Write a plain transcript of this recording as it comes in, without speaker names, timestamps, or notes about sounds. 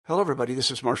Hello, everybody. This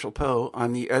is Marshall Poe.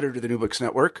 I'm the editor of the New Books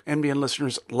Network. NBN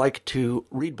listeners like to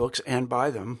read books and buy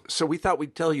them. So we thought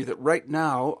we'd tell you that right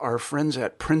now, our friends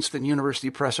at Princeton University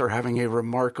Press are having a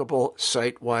remarkable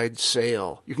site-wide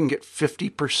sale. You can get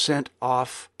 50%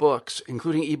 off books,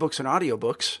 including ebooks and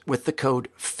audiobooks, with the code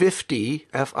 50,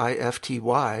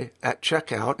 F-I-F-T-Y, at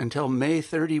checkout until May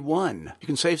 31. You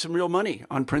can save some real money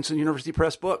on Princeton University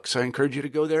Press books. I encourage you to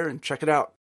go there and check it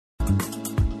out.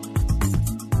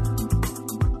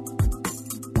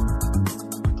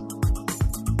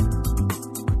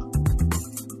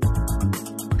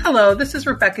 Hello, this is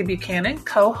Rebecca Buchanan,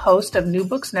 co-host of New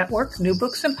Books Network, New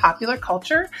Books in Popular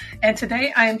Culture, and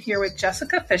today I am here with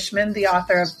Jessica Fishman, the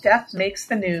author of Death Makes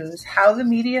the News, How the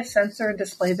Media Censor and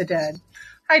Display the Dead.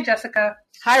 Hi, Jessica.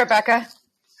 Hi, Rebecca.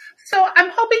 So I'm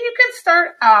hoping you can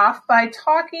start off by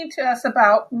talking to us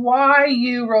about why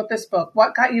you wrote this book.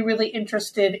 What got you really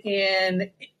interested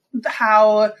in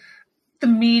how the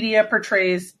media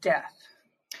portrays death?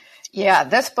 Yeah,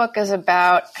 this book is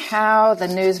about how the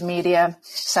news media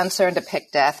censor and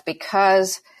depict death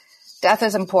because death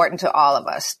is important to all of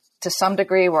us. To some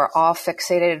degree, we're all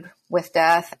fixated with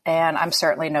death, and I'm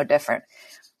certainly no different.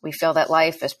 We feel that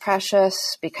life is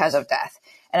precious because of death.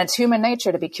 And it's human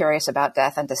nature to be curious about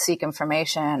death and to seek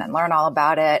information and learn all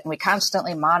about it. And we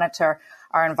constantly monitor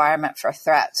our environment for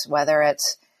threats, whether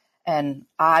it's an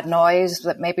odd noise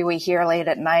that maybe we hear late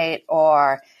at night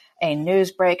or a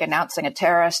news break announcing a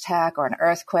terrorist attack or an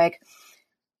earthquake.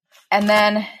 And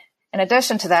then in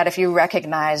addition to that, if you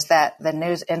recognize that the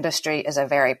news industry is a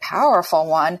very powerful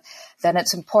one, then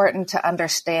it's important to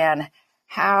understand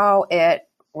how it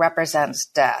represents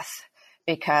death.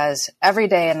 Because every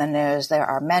day in the news, there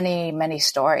are many, many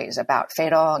stories about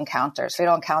fatal encounters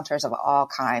of all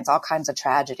kinds of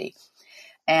tragedy.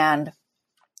 And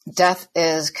death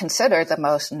is considered the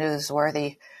most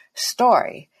newsworthy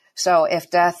story. So if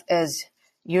death is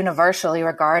universally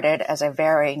regarded as a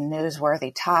very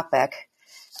newsworthy topic,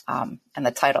 and the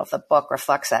title of the book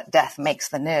reflects that death makes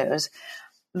the news,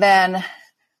 then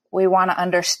we want to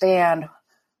understand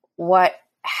what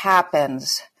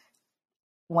happens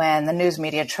when the news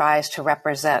media tries to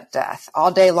represent death. All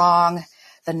day long,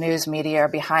 the news media are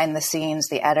behind the scenes,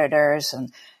 the editors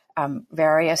and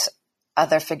various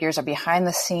other figures are behind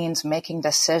the scenes making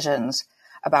decisions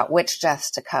about which deaths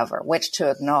to cover, which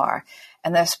to ignore.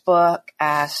 And this book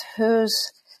asks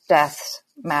whose deaths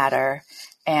matter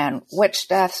and which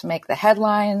deaths make the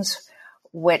headlines,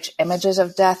 which images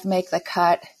of death make the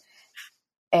cut,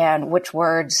 and which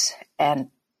words and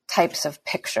types of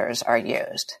pictures are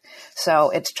used.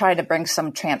 So it's trying to bring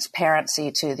some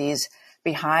transparency to these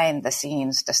behind the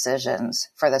scenes decisions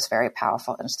for this very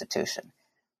powerful institution.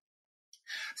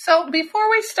 So before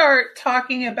we start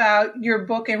talking about your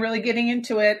book and really getting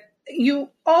into it, you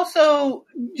also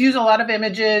use a lot of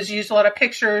images, use a lot of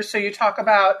pictures. So you talk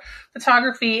about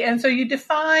photography. And so you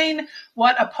define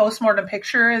what a postmortem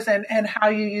picture is and how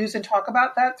you use and talk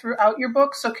about that throughout your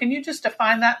book. So can you just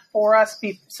define that for us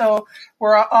so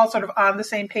we're all sort of on the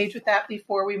same page with that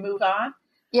before we move on?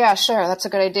 Yeah, sure. That's a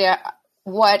good idea.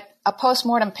 What a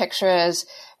postmortem picture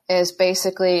is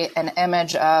basically an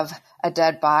image of a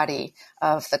dead body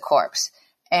of the corpse.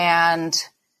 And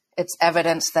it's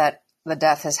evidence that the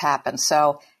death has happened.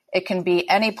 So it can be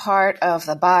any part of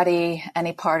the body,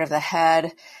 any part of the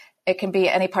head. It can be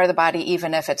any part of the body,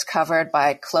 even if it's covered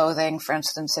by clothing. For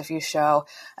instance, if you show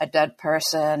a dead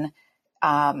person,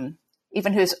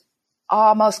 even who's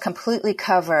almost completely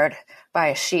covered by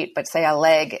a sheet, but say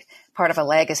part of a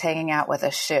leg is hanging out with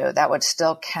a shoe, that would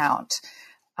still count.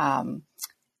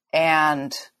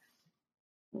 And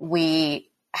we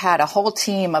had a whole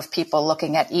team of people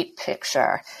looking at each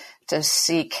picture to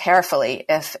see carefully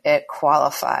if it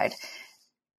qualified.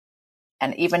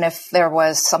 And even if there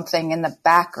was something in the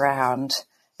background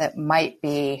that might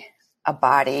be a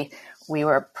body, we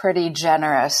were pretty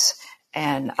generous.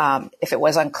 And if it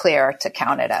was unclear, to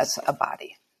count it as a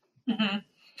body. Mm-hmm.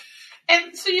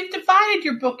 And so you've divided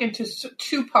your book into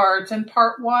two parts. In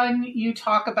part one, you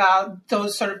talk about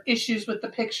those sort of issues with the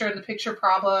picture and the picture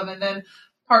problem. And then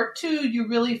part two, you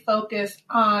really focus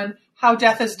on how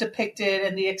death is depicted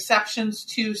and the exceptions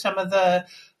to some of the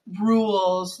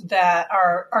rules that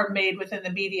are made within the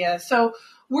media. So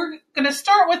we're going to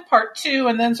start with part two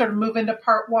and then sort of move into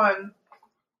part one.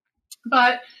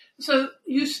 But so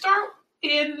you start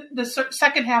in the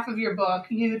second half of your book,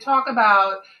 you talk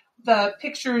about the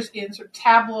pictures in sort of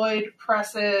tabloid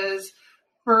presses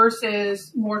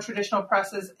versus more traditional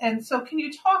presses. And so can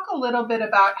you talk a little bit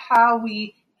about how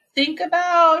we think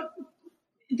about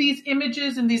these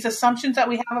images and these assumptions that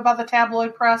we have about the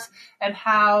tabloid press and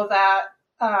how that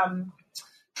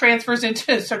transfers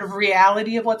into sort of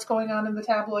reality of what's going on in the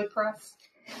tabloid press?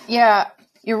 Yeah,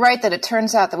 you're right that it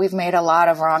turns out that we've made a lot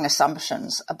of wrong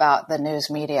assumptions about the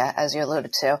news media, as you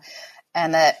alluded to,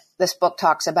 and that this book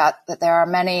talks about that there are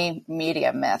many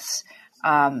media myths,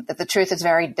 that the truth is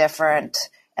very different,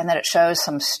 and that it shows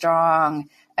some strong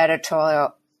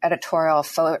editorial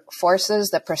forces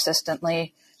that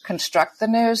persistently construct the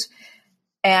news.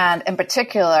 And in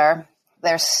particular,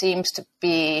 there seems to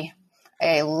be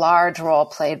a large role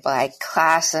played by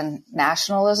class and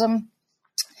nationalism.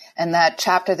 And that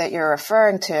chapter that you're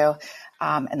referring to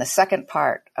in the second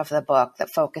part of the book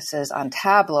that focuses on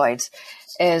tabloids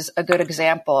is a good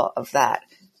example of that.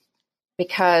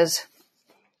 Because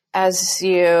as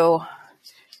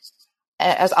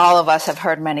all of us have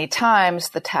heard many times,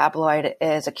 the tabloid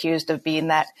is accused of being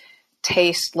that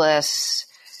tasteless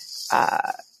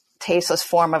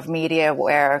form of media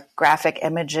where graphic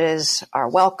images are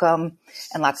welcome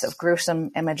and lots of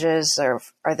gruesome images are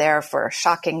there for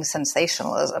shocking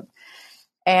sensationalism.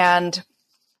 And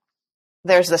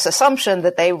there's this assumption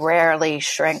that they rarely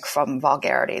shrink from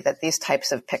vulgarity, that these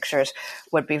types of pictures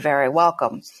would be very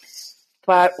welcome.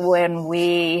 But when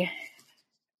we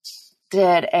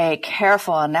did a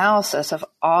careful analysis of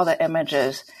all the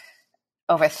images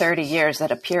over 30 years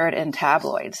that appeared in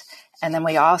tabloids, and then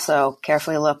we also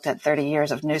carefully looked at 30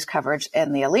 years of news coverage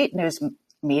in the elite news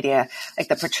media, like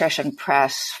the patrician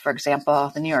press, for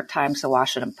example, the New York Times, the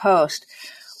Washington Post,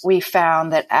 we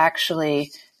found that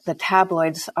actually the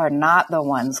tabloids are not the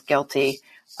ones guilty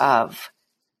of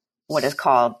what is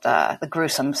called the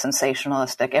gruesome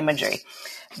sensationalistic imagery.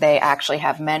 They actually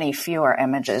have many fewer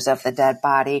images of the dead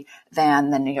body than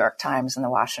the New York Times and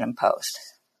the Washington Post.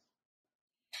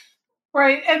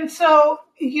 Right. And so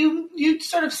you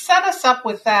sort of set us up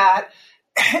with that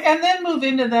and then move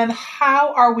into then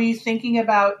how are we thinking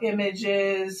about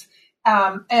images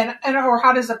or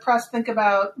how does the press think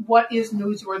about what is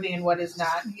newsworthy and what is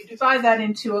not? And you divide that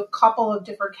into a couple of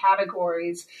different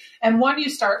categories. And one you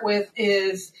start with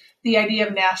is the idea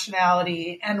of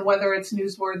nationality and whether it's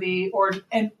newsworthy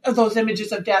and those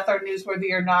images of death are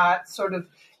newsworthy or not, sort of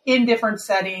in different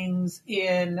settings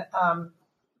in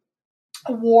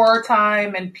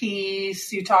wartime and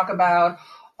peace. You talk about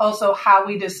also how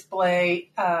we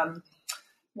display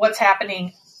what's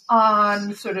happening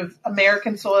on sort of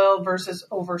American soil versus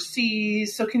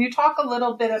overseas. So can you talk a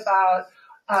little bit about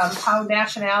how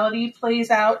nationality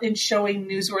plays out in showing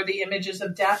newsworthy images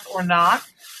of death or not?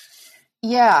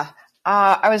 Yeah,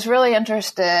 I was really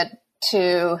interested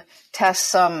to test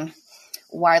some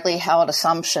widely held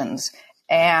assumptions.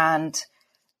 And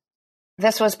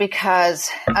this was because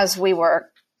as we were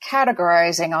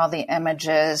categorizing all the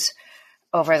images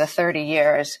over the 30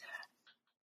 years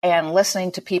and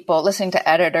listening to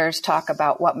editors talk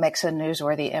about what makes a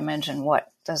newsworthy image and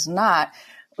what does not,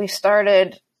 we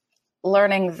started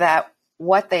learning that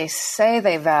what they say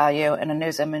they value in a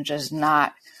news image is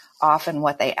not often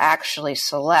what they actually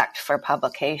select for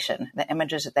publication, the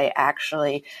images that they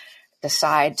actually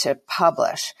decide to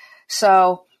publish.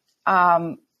 So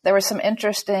there were some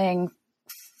interesting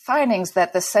findings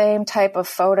that the same type of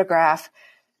photograph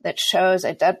that shows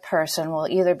a dead person will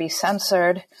either be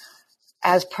censored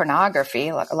as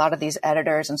pornography, like a lot of these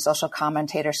editors and social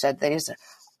commentators said these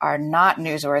are not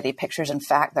newsworthy pictures. In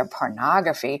fact, they're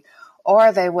pornography,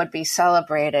 or they would be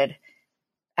celebrated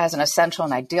as an essential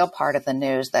and ideal part of the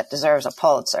news that deserves a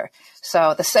Pulitzer.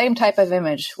 So the same type of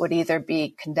image would either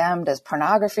be condemned as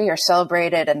pornography or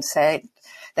celebrated and say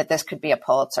that this could be a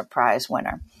Pulitzer Prize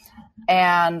winner.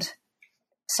 And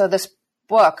so this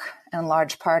book, in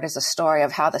large part, is a story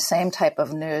of how the same type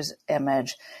of news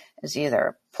image is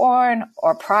either porn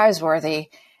or prize-worthy,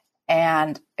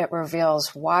 and it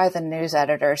reveals why the news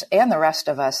editors and the rest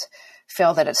of us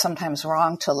feel that it's sometimes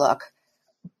wrong to look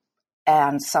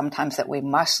and sometimes that we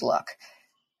must look.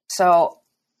 So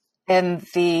in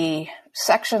the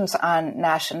sections on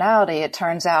nationality, it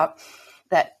turns out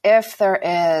that if there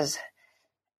is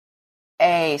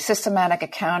a systematic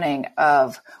accounting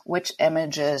of which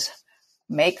images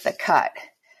make the cut,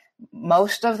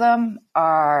 most of them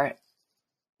are,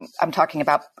 I'm talking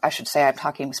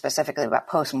specifically about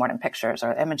postmortem pictures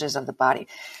or images of the body.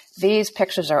 These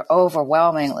pictures are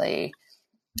overwhelmingly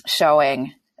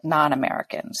showing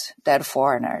non-Americans, dead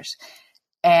foreigners.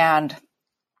 And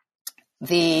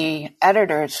the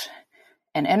editors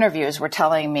in interviews were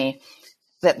telling me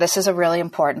that this is a really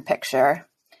important picture.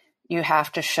 You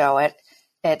have to show it.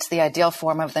 It's the ideal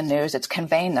form of the news. It's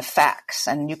conveying the facts,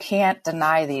 and you can't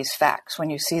deny these facts when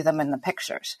you see them in the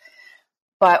pictures.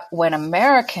 But when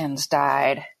Americans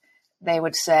died, they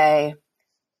would say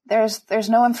there's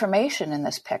no information in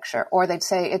this picture, or they'd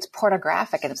say it's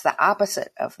pornographic and it's the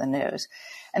opposite of the news.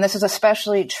 And this is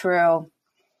especially true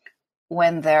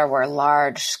when there were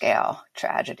large-scale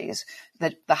tragedies.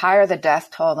 The higher the death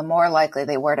toll, the more likely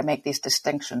they were to make these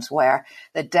distinctions where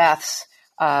the deaths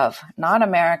of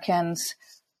non-Americans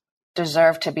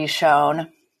deserved to be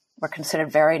shown, were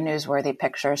considered very newsworthy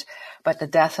pictures, but the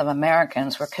death of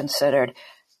Americans were considered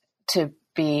to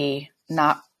be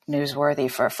not newsworthy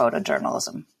for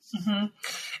photojournalism. Mm-hmm.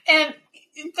 And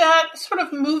that sort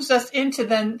of moves us into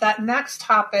then that next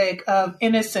topic of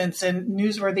innocence and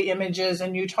newsworthy images.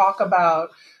 And you talk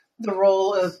about the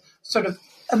role of sort of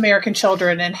American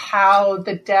children and how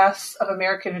the deaths of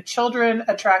American children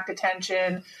attract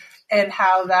attention, and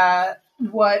how that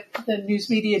what the news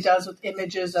media does with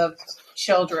images of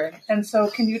children. And so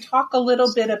can you talk a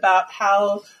little bit about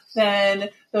how then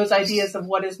those ideas of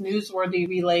what is newsworthy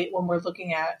relate when we're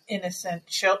looking at innocent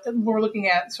children? We're looking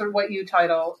at sort of what you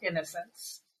title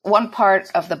innocence. One part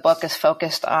of the book is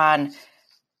focused on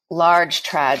large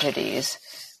tragedies,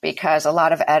 because a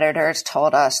lot of editors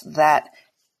told us that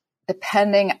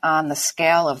depending on the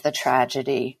scale of the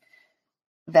tragedy,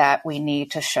 that we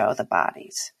need to show the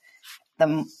bodies.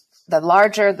 The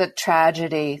larger the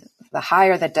tragedy, the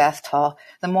higher the death toll,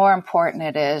 the more important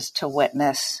it is to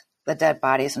witness the dead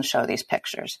bodies and show these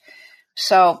pictures.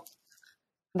 So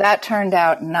that turned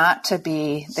out not to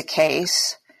be the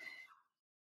case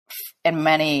in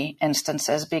many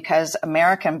instances, because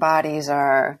American bodies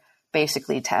are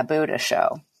basically taboo to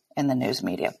show in the news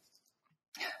media.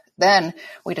 Then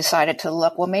we decided to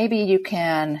look, well, maybe you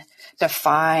can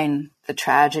define the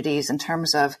tragedies in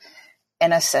terms of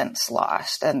innocence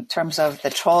lost, in terms of the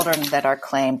children that are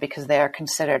claimed, because they are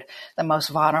considered the most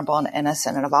vulnerable and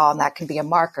innocent of all, and that can be a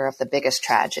marker of the biggest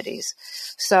tragedies.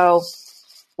 So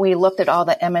we looked at all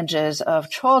the images of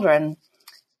children,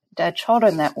 dead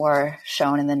children that were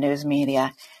shown in the news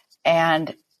media,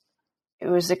 and it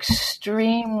was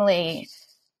extremely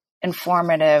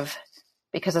informative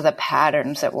because of the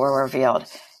patterns that were revealed,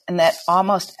 and that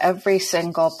almost every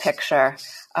single picture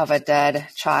of a dead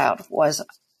child was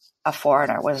a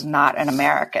foreigner, was not an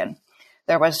American.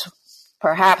 There was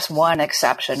perhaps one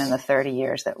exception in the 30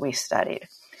 years that we studied.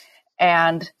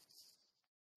 And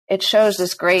it shows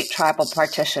this great tribal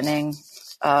partitioning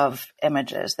of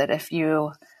images, that if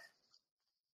you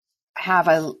have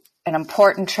an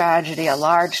important tragedy, a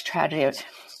large tragedy,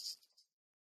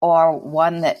 or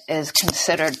one that is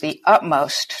considered the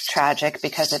utmost tragic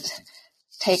because it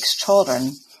takes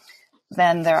children,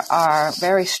 then there are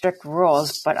very strict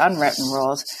rules, but unwritten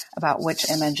rules, about which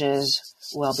images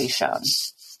will be shown.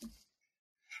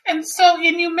 And so,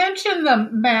 and you mentioned the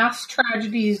mass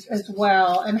tragedies as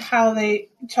well, and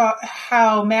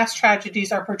how mass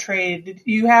tragedies are portrayed.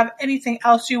 Do you have anything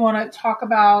else you want to talk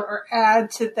about or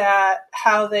add to that,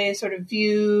 how they sort of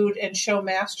viewed and show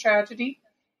mass tragedy?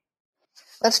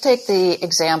 Let's take the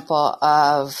example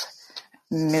of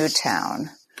Newtown,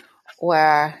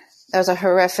 where there was a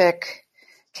horrific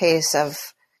case of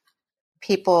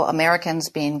people, Americans,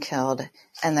 being killed,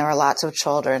 and there were lots of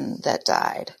children that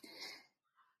died.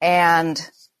 And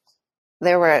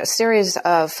there were a series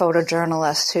of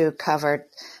photojournalists who covered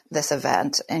this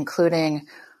event, including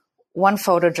one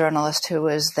photojournalist who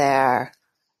was there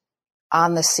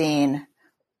on the scene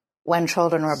when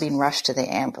children were being rushed to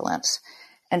the ambulance.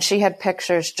 And she had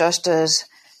pictures just as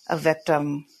a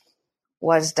victim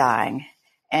was dying.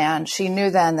 And she knew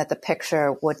then that the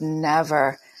picture would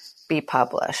never be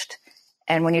published.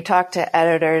 And when you talk to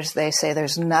editors, they say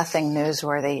there's nothing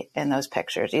newsworthy in those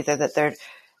pictures, either that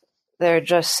they're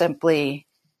just simply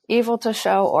evil to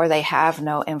show, or they have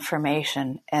no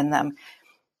information in them.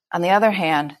 On the other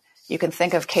hand, you can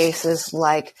think of cases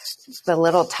like the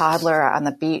little toddler on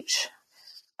the beach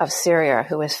of Syria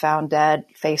who was found dead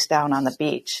face down on the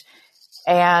beach.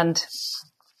 And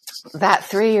that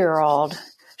 3-year-old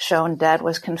shown dead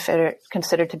was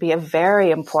considered to be a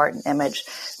very important image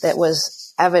that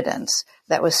was evidence,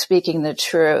 that was speaking the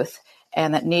truth,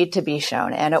 and that need to be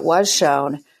shown. And it was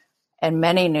shown in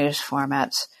many news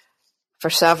formats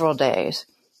for several days.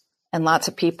 And lots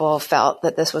of people felt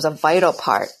that this was a vital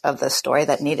part of the story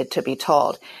that needed to be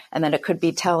told, and that it could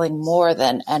be telling more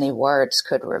than any words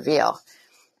could reveal.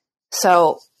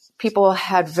 So people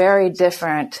had very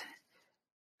different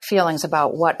feelings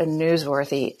about what a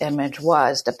newsworthy image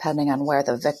was, depending on where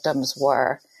the victims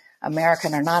were,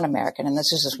 American or non-American. And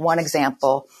this is just one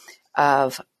example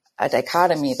of a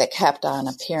dichotomy that kept on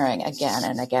appearing again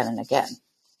and again and again.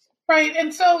 Right.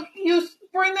 And so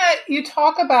you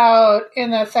talk about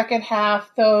in the second half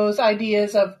those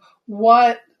ideas of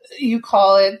what you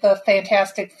call it the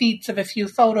fantastic feats of a few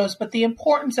photos, but the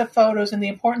importance of photos and the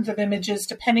importance of images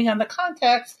depending on the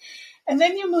context. And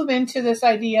then you move into this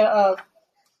idea of,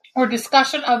 or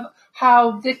discussion of,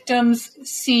 how victims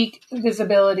seek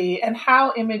visibility and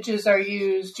how images are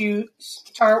used. You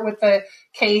start with the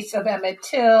case of Emmett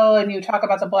Till and you talk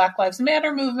about the Black Lives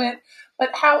Matter movement, but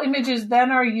how images then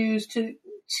are used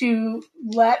to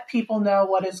let people know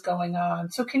what is going on.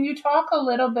 So can you talk a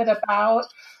little bit about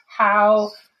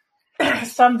how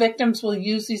some victims will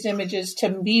use these images to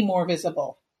be more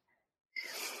visible?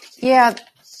 Yeah,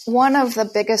 one of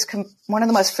the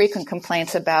most frequent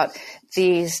complaints about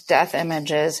these death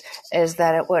images is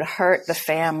that it would hurt the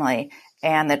family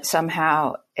and that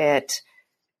somehow it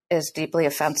is deeply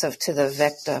offensive to the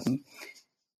victim.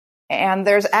 And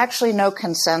there's actually no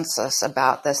consensus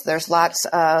about this. There's lots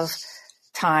of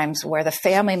times where the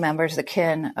family members, the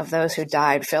kin of those who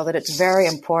died, feel that it's very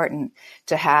important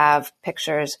to have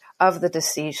pictures of the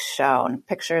deceased shown,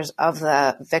 pictures of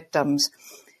the victims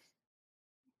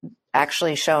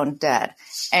actually shown dead.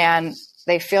 And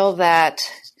they feel that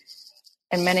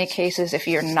in many cases, if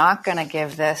you're not going to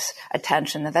give this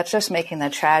attention, that's just making the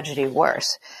tragedy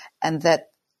worse, and that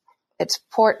it's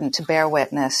important to bear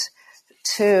witness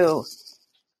to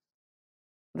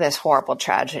this horrible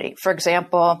tragedy. For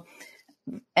example,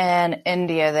 in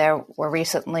India, there were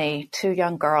recently 2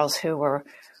 young girls who were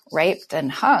raped and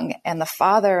hung, and the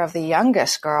father of the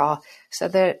youngest girl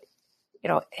said that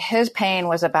his pain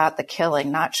was about the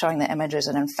killing, not showing the images.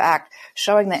 And in fact,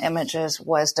 showing the images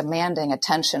was demanding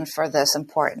attention for this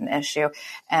important issue,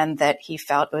 and that he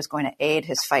felt it was going to aid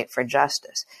his fight for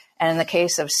justice. And in the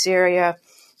case of Syria,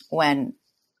 when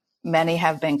many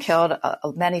have been killed,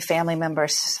 many family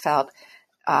members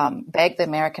begged the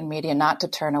American media not to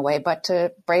turn away, but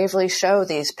to bravely show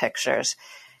these pictures.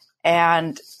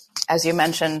 And as you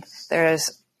mentioned,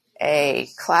 there's a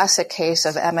classic case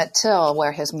of Emmett Till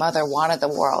where his mother wanted the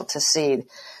world to see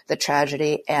the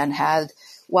tragedy and had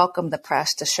welcomed the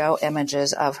press to show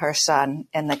images of her son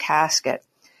in the casket.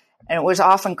 And it was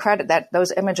often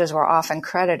those images were often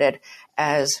credited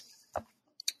as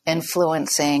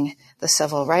influencing the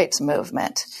civil rights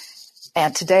movement.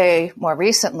 And today, more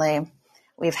recently,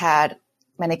 we've had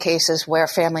many cases where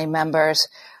family members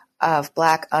of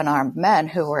Black unarmed men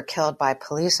who were killed by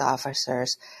police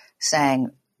officers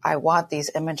saying, I want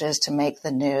these images to make the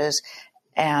news,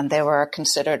 and they were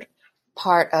considered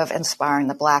part of inspiring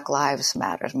the Black Lives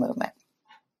Matter movement.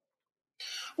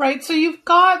 Right. So you've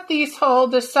got the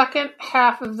second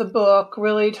half of the book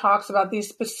really talks about these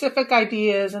specific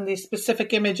ideas and these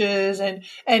specific images,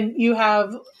 and you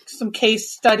have some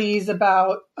case studies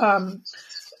about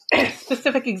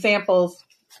specific examples.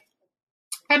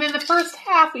 And in the first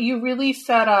half, you really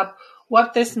set up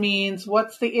what this means,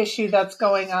 what's the issue that's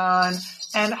going on,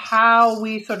 and how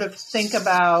we sort of think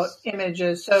about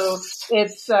images. So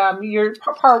it's your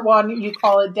part 1, you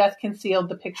call it Death Concealed,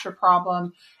 the Picture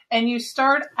Problem. And you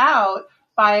start out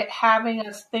by having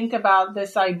us think about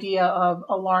this idea of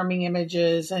alarming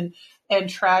images and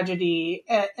tragedy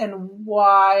and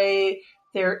why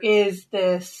there is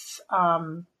this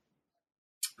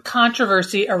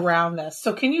controversy around this.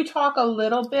 So can you talk a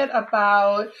little bit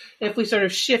about, if we sort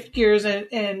of shift gears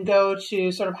and go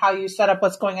to sort of how you set up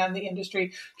what's going on in the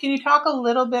industry, can you talk a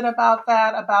little bit about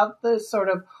that, about the sort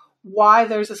of why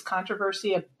there's this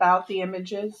controversy about the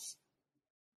images?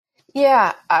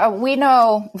 Yeah, we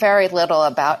know very little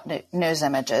about news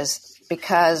images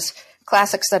because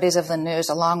classic studies of the news,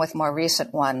 along with more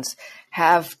recent ones,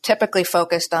 have typically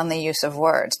focused on the use of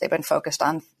words. They've been focused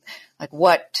on like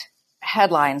what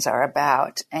headlines are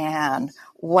about and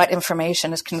what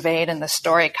information is conveyed in the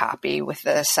story copy with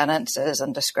the sentences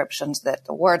and descriptions that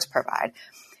the words provide.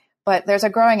 But there's a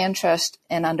growing interest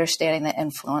in understanding the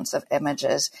influence of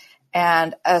images.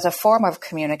 And as a form of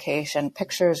communication,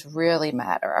 pictures really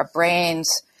matter. Our brains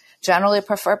generally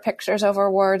prefer pictures over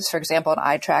words. For example, in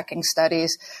eye tracking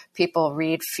studies, people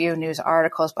read few news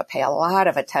articles but pay a lot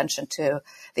of attention to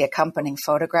the accompanying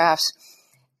photographs.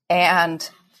 And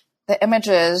the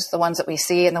images, the ones that we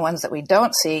see and the ones that we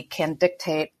don't see, can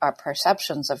dictate our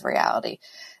perceptions of reality.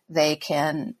 They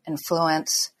can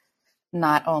influence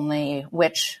not only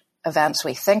which events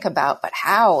we think about, but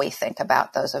how we think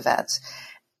about those events.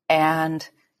 And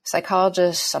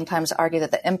psychologists sometimes argue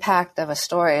that the impact of a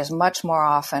story is much more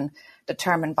often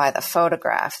determined by the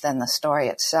photograph than the story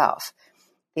itself.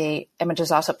 The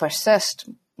images also persist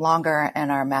longer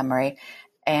in our memory,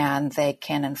 and they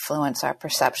can influence our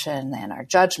perception and our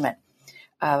judgment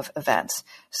of events.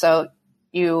 So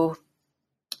you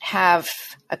have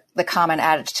the common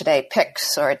adage today,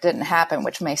 pics or it didn't happen,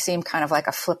 which may seem kind of like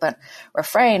a flippant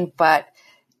refrain, but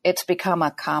it's become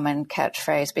a common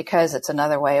catchphrase because it's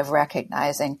another way of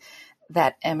recognizing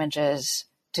that images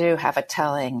do have a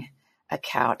telling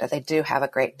account, that they do have a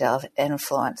great deal of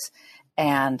influence.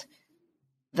 And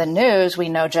the news, we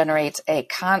know, generates a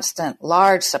constant,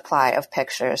 large supply of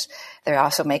pictures. They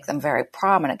also make them very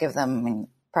prominent, give them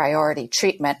priority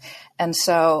treatment. And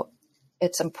so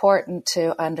it's important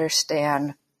to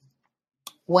understand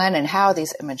when and how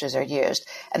these images are used.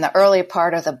 And the early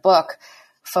part of the book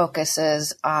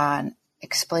focuses on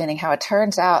explaining how it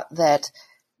turns out that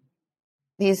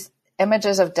these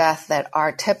images of death that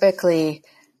are typically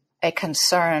a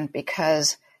concern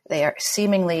because they are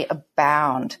seemingly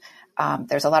abound.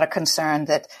 There's a lot of concern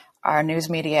that our news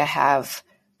media have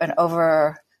been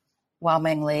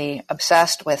overwhelmingly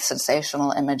obsessed with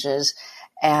sensational images,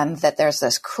 and that there's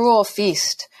this cruel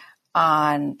feast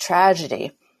on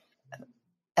tragedy,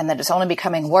 and that it's only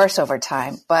becoming worse over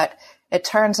time. But it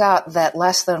turns out that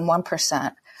less than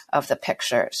 1% of the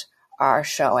pictures are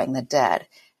showing the dead.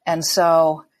 And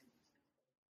so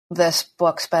this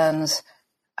book spends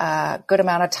a good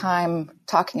amount of time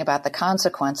talking about the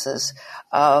consequences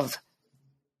of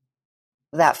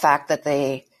that fact that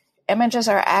the images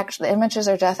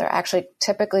of death are actually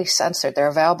typically censored. They're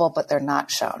available, but they're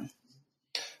not shown.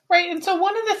 Right. And so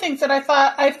one of the things that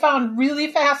I found really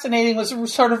fascinating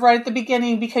was sort of right at the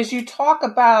beginning, because you talk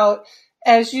about,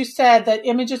 as you said, that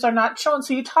images are not shown.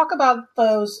 So you talk about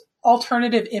those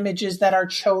alternative images that are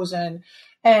chosen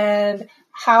and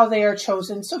how they are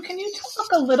chosen. So can you talk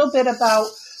a little bit about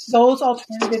those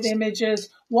alternative images,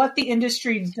 what the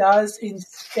industry does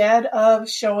instead of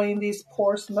showing these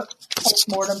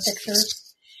post-mortem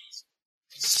pictures?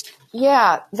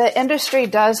 Yeah, the industry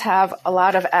does have a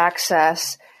lot of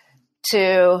access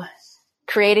to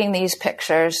creating these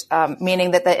pictures,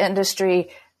 meaning that the industry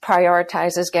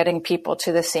prioritizes getting people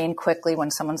to the scene quickly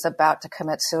when someone's about to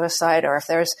commit suicide, or if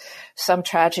there's some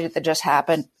tragedy that just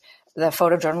happened, the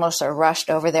photojournalists are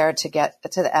rushed over there to get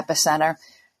to the epicenter.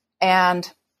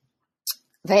 And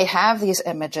they have these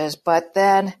images, but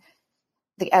then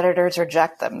the editors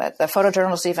reject them. The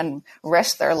photojournalists even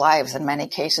risk their lives in many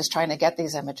cases trying to get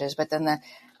these images, but then the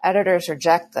editors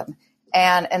reject them.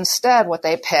 And instead, what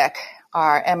they pick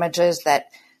are images that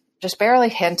just barely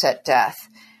hint at death.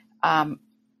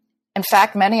 In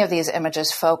fact, many of these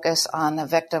images focus on the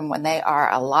victim when they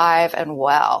are alive and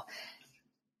well.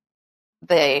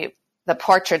 The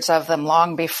portraits of them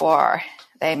long before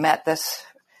they met this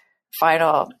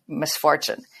final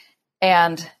misfortune.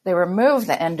 And they remove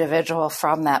the individual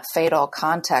from that fatal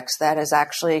context that is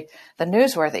actually the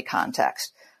newsworthy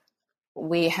context.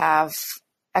 We have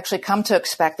actually come to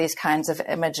expect these kinds of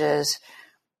images,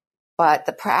 but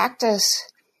the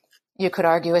practice, you could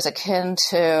argue, is akin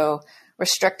to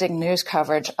restricting news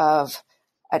coverage of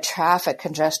a traffic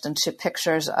congestion to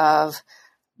pictures of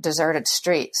deserted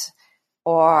streets,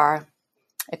 or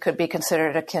it could be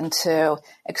considered akin to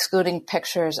excluding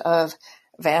pictures of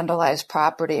vandalized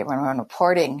property when we're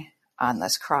reporting on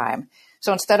this crime.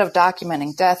 So instead of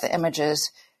documenting death, the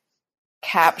images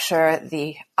capture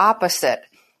the opposite.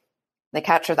 They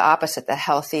capture the opposite, the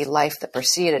healthy life that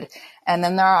preceded. And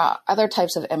then there are other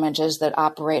types of images that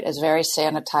operate as very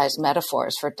sanitized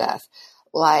metaphors for death,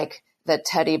 like the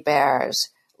teddy bears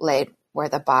laid where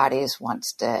the bodies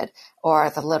once did, or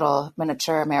the little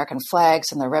miniature American flags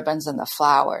and the ribbons and the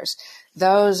flowers.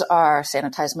 Those are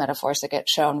sanitized metaphors that get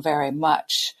shown very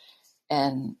much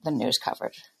in the news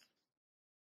coverage.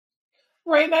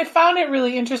 Right. And I found it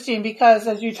really interesting because,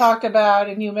 as you talked about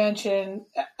and you mentioned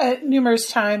numerous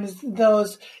times,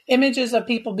 those images of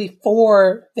people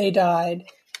before they died.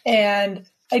 And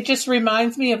it just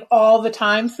reminds me of all the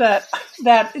times that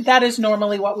is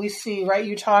normally what we see, right?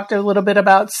 You talked a little bit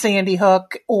about Sandy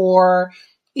Hook, or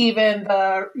even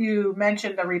you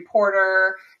mentioned the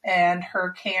reporter and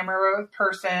her camera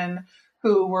person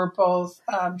who were both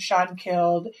shot and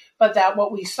killed, but that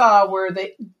what we saw were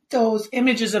those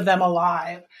images of them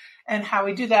alive, and how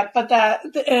we do that.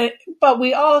 But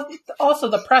we also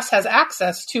the press has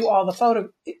access to all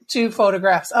the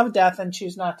photographs of death and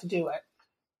choose not to do it.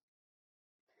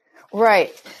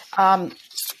 Right.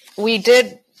 We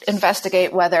did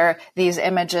investigate whether these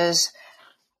images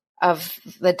of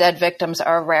the dead victims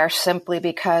are rare simply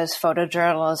because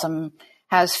photojournalism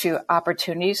has few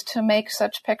opportunities to make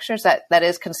such pictures. That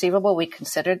is conceivable. We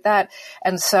considered that.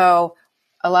 And so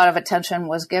a lot of attention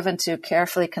was given to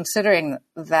carefully considering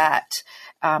that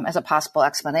as a possible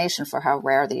explanation for how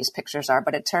rare these pictures are.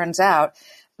 But it turns out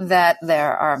that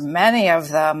there are many of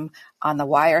them on the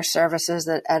wire services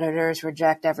that editors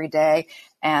reject every day,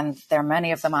 and there are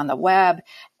many of them on the web,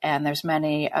 and there's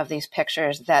many of these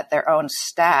pictures that their own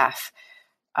staff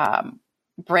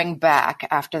bring back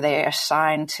after they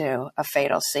assign to a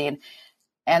fatal scene.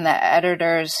 And the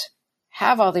editors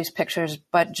have all these pictures,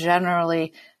 but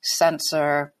generally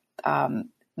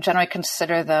generally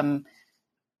consider them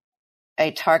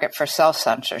a target for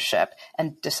self-censorship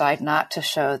and decide not to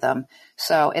show them.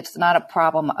 So it's not a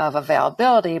problem of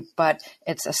availability, but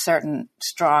it's a certain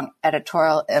strong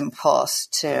editorial impulse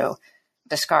to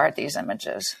discard these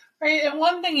images. Right. And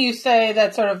one thing you say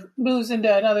that sort of moves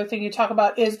into another thing you talk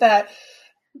about is that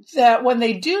when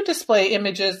they do display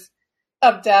images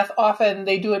of death, often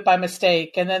they do it by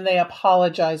mistake and then they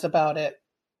apologize about it.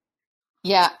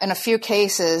 Yeah, in a few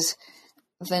cases,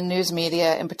 the news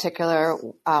media in particular,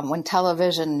 when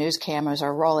television news cameras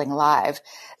are rolling live,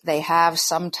 they have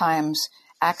sometimes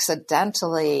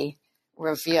accidentally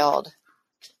revealed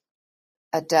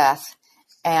a death,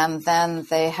 and then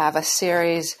they have a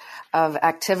series of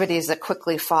activities that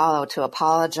quickly follow to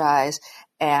apologize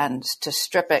and to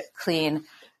strip it clean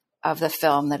of the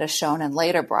film that is shown in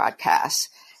later broadcasts.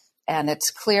 And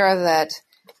it's clear that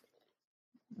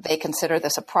they consider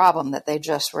this a problem, that they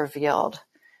just revealed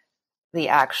the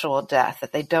actual death,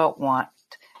 that they don't want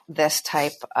this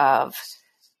type of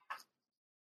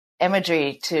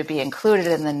imagery to be included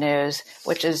in the news,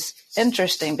 which is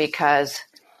interesting because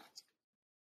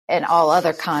in all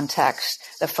other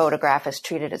contexts, the photograph is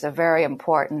treated as a very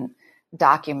important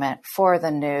document for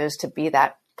the news, to be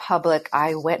that public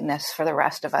eyewitness for the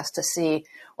rest of us to see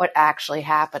what actually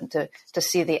happened, to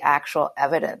see the actual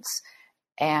evidence.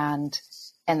 And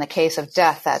in the case of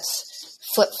death, that's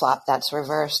flip-flop, that's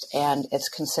reversed, and it's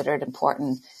considered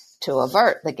important to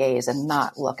avert the gaze and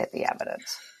not look at the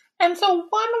evidence. And so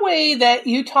one way that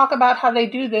you talk about how they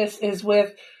do this is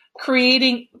with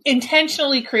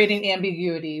intentionally creating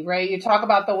ambiguity, right? You talk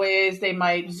about the ways they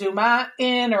might zoom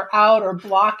in or out or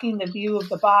blocking the view of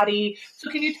the body. So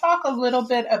can you talk a little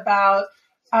bit about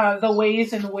the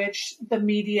ways in which the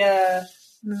media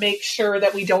make sure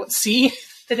that we don't see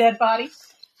the dead body?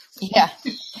 Yeah.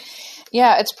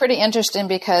 Yeah, it's pretty interesting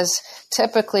because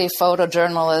typically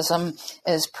photojournalism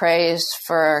is praised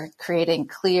for creating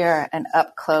clear and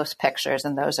up-close pictures,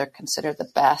 and those are considered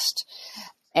the best.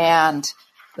 And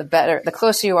the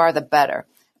closer you are, the better.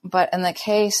 But in the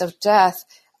case of death,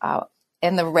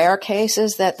 in the rare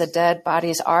cases that the dead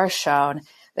bodies are shown,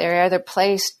 they're either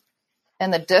placed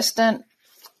in the distant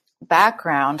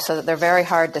background so that they're very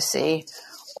hard to see.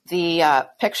 The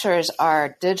pictures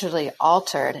are digitally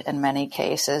altered in many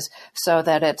cases so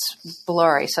that it's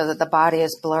blurry, so that the body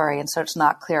is blurry, and so it's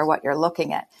not clear what you're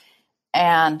looking at.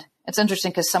 And it's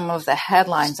interesting because some of the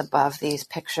headlines above these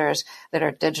pictures that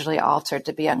are digitally altered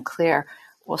to be unclear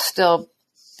will still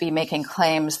be making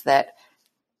claims that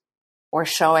we're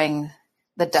showing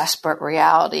the desperate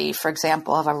reality, for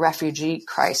example, of a refugee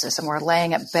crisis, and we're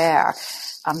laying it bare.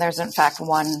 There's, in fact,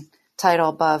 one title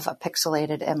above a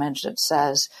pixelated image that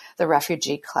says the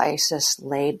refugee crisis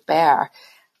laid bare.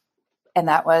 And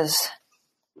that was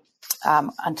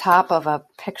on top of a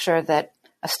picture that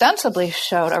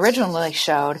originally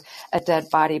showed a dead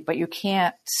body, but you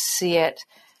can't see it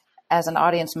as an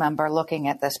audience member looking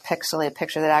at this pixelated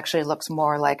picture that actually looks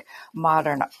more like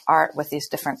modern art with these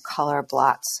different color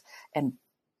blots and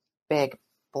big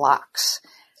blocks.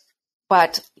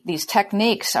 But these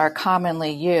techniques are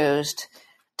commonly used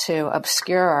to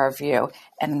obscure our view,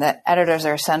 and the editors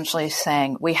are essentially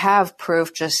saying, we have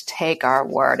proof, just take our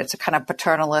word. It's a kind of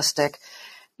paternalistic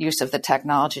use of the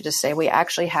technology to say, we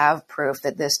actually have proof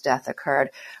that this death occurred,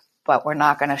 but we're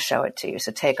not going to show it to you,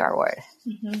 so take our word.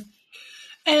 Mm-hmm.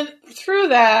 And through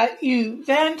that, you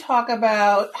then talk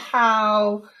about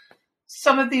how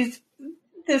some of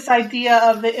this idea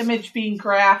of the image being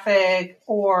graphic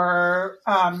or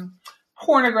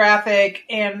pornographic,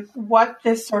 and what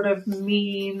this sort of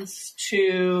means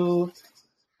to,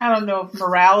 I don't know if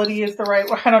morality is the right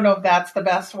word, I don't know if that's the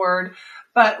best word,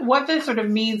 but what this sort of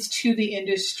means to the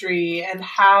industry and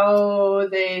how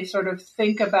they sort of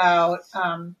think about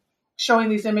showing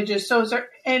these images. So is there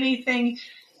anything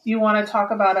you want to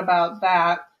talk about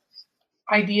that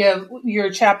idea of your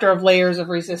chapter of layers of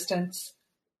resistance?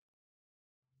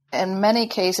 In many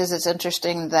cases, it's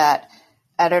interesting that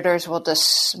editors will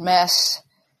dismiss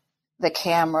the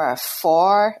camera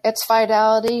for its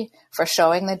fidelity, for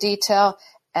showing the detail,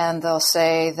 and they'll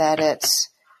say that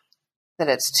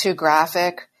it's too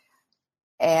graphic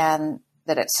and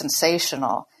that it's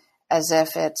sensational, as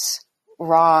if it's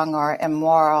wrong or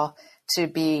immoral to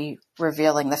be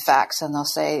revealing the facts. And they'll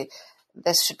say,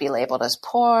 this should be labeled as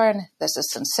porn, this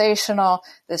is sensational,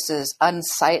 this is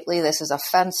unsightly, this is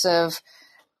offensive,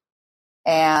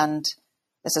 and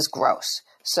this is gross.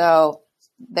 So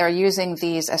they're using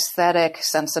these aesthetic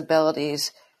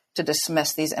sensibilities to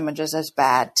dismiss these images as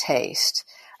bad taste,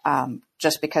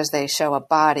 just because they show a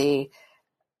body.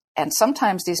 And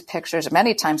sometimes these pictures,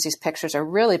 many times these pictures are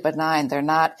really benign. They're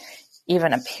not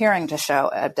even appearing to show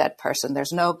a dead person.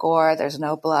 There's no gore, there's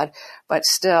no blood, but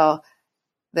still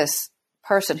this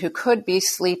person who could be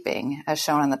sleeping, as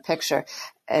shown in the picture,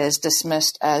 is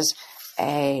dismissed as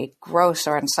a gross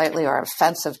or unsightly or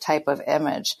offensive type of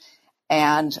image.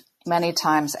 And many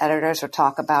times editors will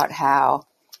talk about how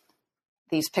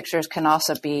these pictures can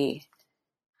also be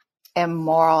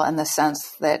immoral in the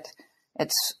sense that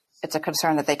it's a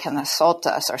concern that they can assault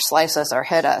us or slice us or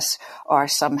hit us or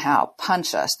somehow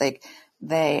punch us.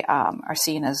 They are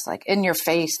seen as like in your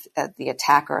face, the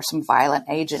attacker or some violent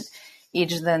agent,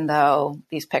 even though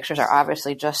these pictures are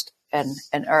obviously just an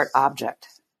inert object.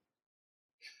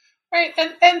 Right.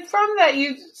 And from that,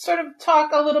 you sort of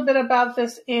talk a little bit about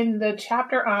this in the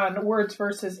chapter on words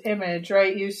versus image,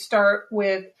 right? You start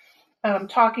with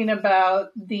talking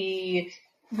about the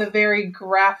very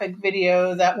graphic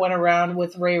video that went around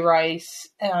with Ray Rice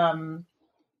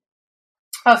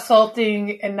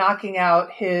assaulting and knocking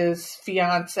out his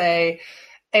fiance,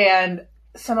 and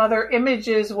some other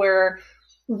images where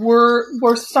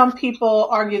some people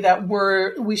argue that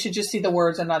we should just see the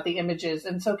words and not the images.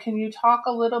 And so can you talk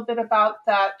a little bit about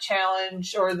that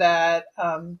challenge, or that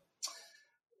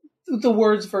the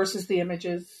words versus the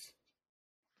images?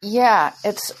 Yeah,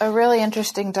 it's a really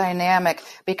interesting dynamic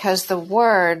because the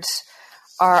words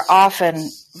are often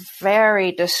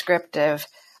very descriptive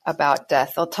about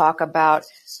death. They'll talk about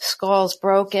skulls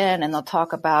broken, and they'll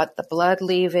talk about the blood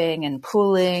leaving and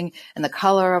pooling and the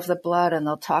color of the blood, and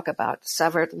they'll talk about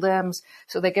severed limbs.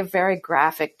 So they give very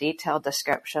graphic, detailed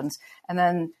descriptions. And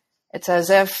then it's as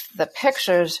if the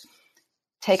pictures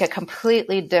take a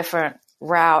completely different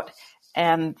route,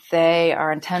 and they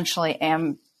are intentionally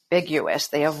ambiguous.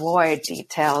 They avoid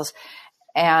details.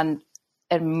 And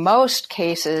in most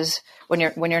cases, when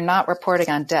you're not reporting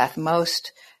on death,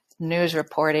 most news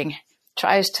reporting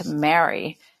tries to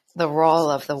marry the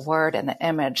role of the word and the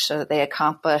image so that they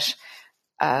accomplish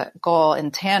a goal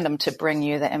in tandem to bring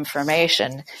you the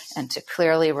information and to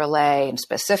clearly relay and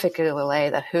specifically relay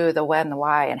the who, the when, the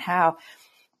why, and how.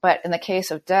 But in the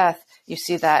case of death, you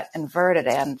see that inverted,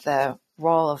 and the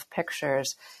role of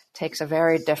pictures takes a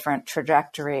very different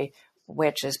trajectory,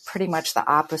 which is pretty much the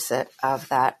opposite of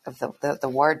that of the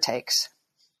word takes.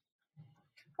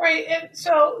 Right. And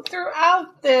so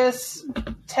throughout this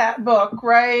book,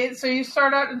 right, so you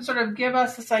start out and sort of give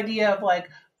us this idea of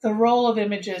like the role of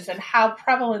images and how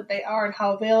prevalent they are and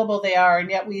how available they are,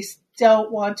 and yet we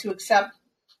don't want to accept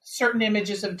certain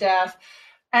images of death.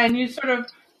 And you sort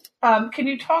of, can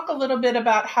you talk a little bit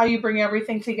about how you bring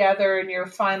everything together in your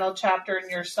final chapter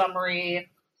in your summary,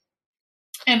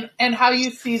 and how you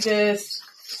see this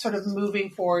sort of moving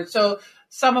forward? So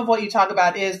some of what you talk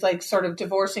about is like sort of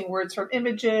divorcing words from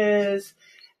images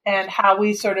and how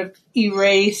we sort of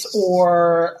erase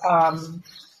or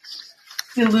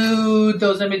delude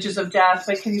those images of death.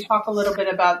 But can you talk a little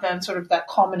bit about then sort of that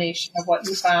culmination of what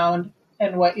you found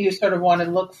and what you sort of want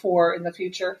to look for in the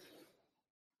future?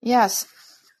 Yes.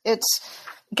 It's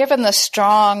given the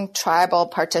strong tribal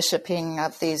partitioning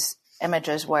of these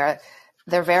images where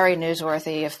they're very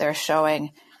newsworthy if they're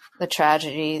showing the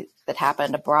tragedy that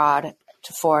happened abroad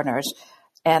to foreigners,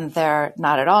 and they're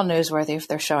not at all newsworthy if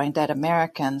they're showing dead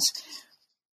Americans.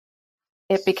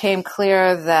 It became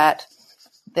clear that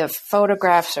the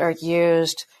photographs are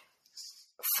used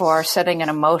for setting an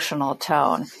emotional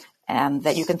tone, and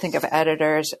that you can think of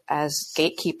editors as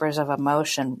gatekeepers of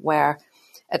emotion, where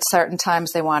at certain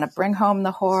times they want to bring home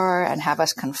the horror and have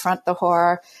us confront the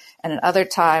horror, and at other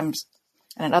times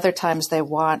they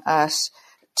want us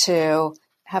to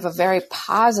have a very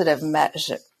positive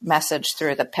message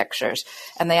through the pictures.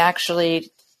 And they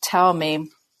actually tell me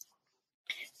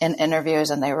in interviews,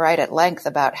 and they write at length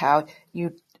about how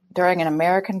during an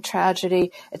American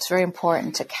tragedy, it's very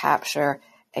important to capture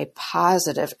a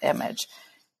positive image.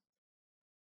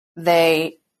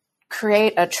 They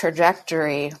create a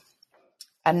trajectory,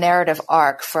 a narrative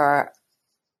arc for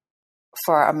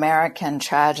American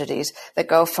tragedies that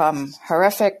go from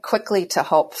horrific quickly to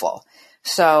hopeful,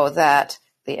 so that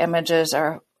the images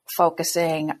are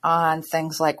focusing on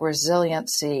things like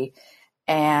resiliency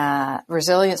in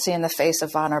the face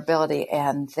of vulnerability,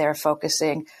 and they're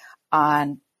focusing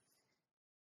on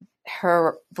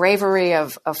her bravery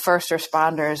of first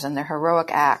responders and their heroic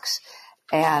acts,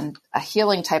 and a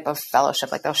healing type of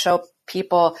fellowship. Like they'll show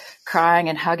people crying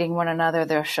and hugging one another.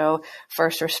 They'll show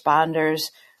first responders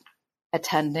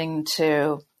attending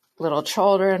to little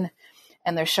children,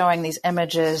 and they're showing these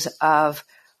images of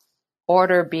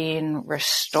order being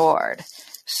restored.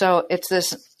 So it's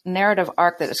this narrative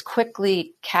arc that is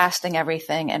quickly casting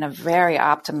everything in a very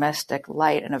optimistic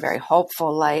light and a very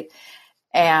hopeful light.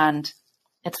 And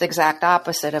it's the exact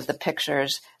opposite of the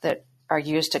pictures that are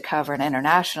used to cover an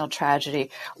international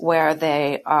tragedy, where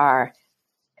they are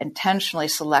intentionally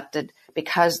selected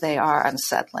because they are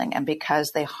unsettling and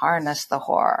because they harness the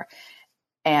horror.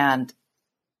 And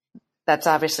that's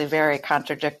obviously very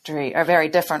contradictory or very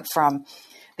different from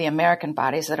the American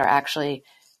bodies that are actually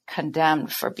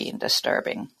condemned for being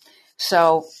disturbing.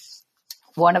 So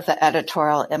one of the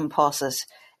editorial impulses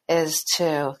is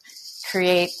to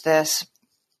create this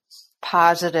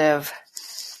positive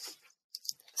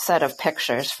set of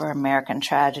pictures for American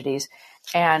tragedies.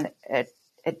 And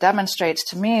it demonstrates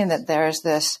to me that there's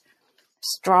this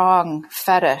strong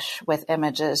fetish with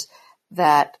images,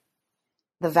 that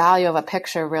the value of a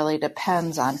picture really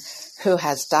depends on who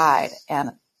has died.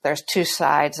 And there's two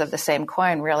sides of the same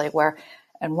coin, really, where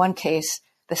in one case,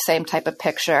 the same type of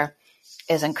picture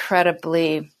is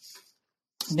incredibly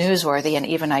newsworthy and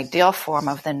even ideal form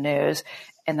of the news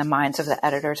in the minds of the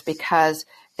editors because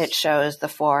it shows the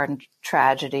foreign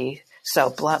tragedy so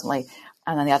bluntly.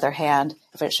 And on the other hand,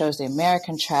 if it shows the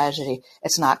American tragedy,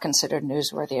 it's not considered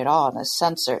newsworthy at all and is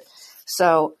censored.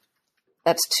 So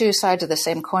that's two sides of the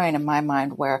same coin in my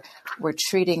mind, where we're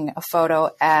treating a photo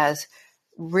as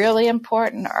really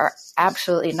important or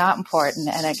absolutely not important.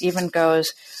 And it even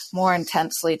goes more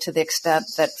intensely to the extent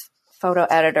that photo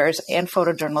editors and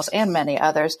photojournalists and many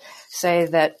others say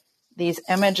that these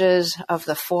images of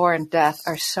the foreign death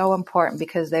are so important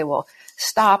because they will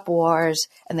stop wars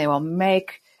and they will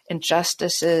make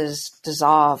injustices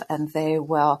dissolve and they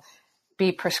will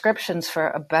be prescriptions for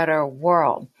a better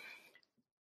world.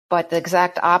 But the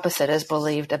exact opposite is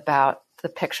believed about the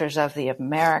pictures of the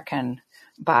American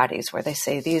bodies, where they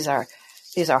say these are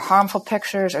harmful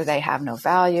pictures or they have no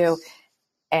value.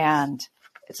 And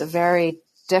it's a very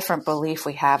different belief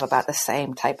we have about the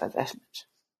same type of image.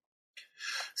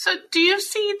 So do you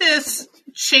see this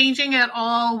changing at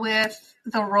all with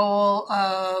the role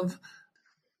of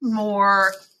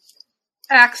more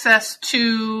access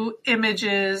to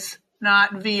images,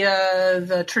 not via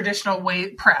the traditional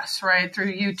press, right?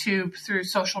 Through YouTube, through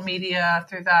social media,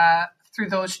 through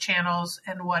those channels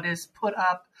and what is put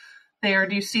up there.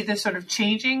 Do you see this sort of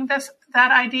changing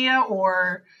that idea,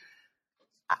 or?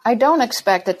 I don't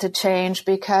expect it to change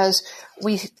because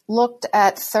we looked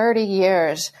at 30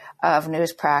 years of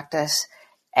news practice,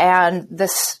 and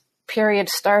this period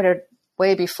started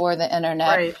way before the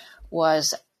internet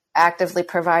was actively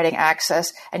providing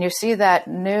access. And you see that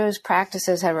news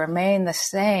practices have remained the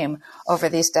same over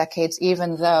these decades,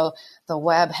 even though the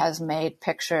web has made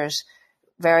pictures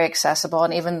very accessible.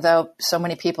 And even though so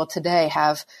many people today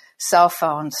have cell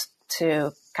phones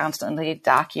to constantly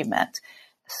document.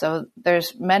 So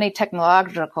there's many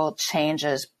technological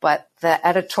changes, but the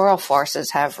editorial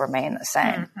forces have remained the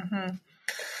same. Mm-hmm.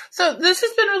 So this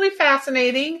has been really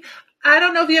fascinating. I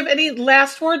don't know if you have any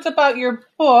last words about your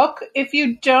book. If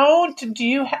you don't, do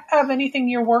you have anything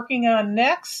you're working on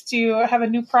next? Do you have a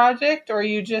new project, or are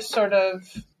you just sort of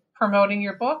promoting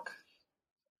your book?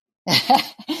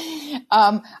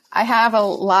 I have a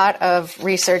lot of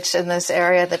research in this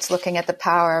area that's looking at the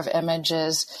power of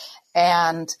images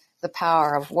and the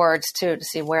power of words too, to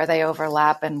see where they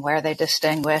overlap and where they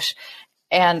distinguish.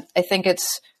 And I think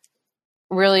it's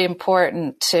really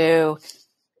important to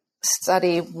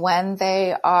study when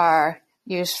they are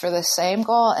used for the same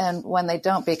goal and when they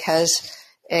don't, because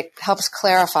it helps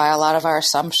clarify a lot of our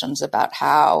assumptions about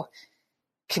how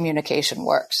communication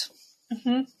works.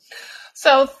 Mm-hmm.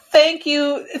 So thank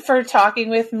you for talking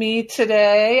with me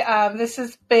today. This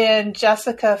has been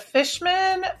Jessica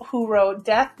Fishman, who wrote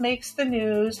Death Makes the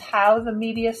News, How the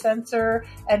Media Censor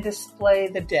and Display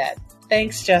the Dead.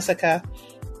 Thanks, Jessica.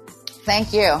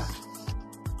 Thank you.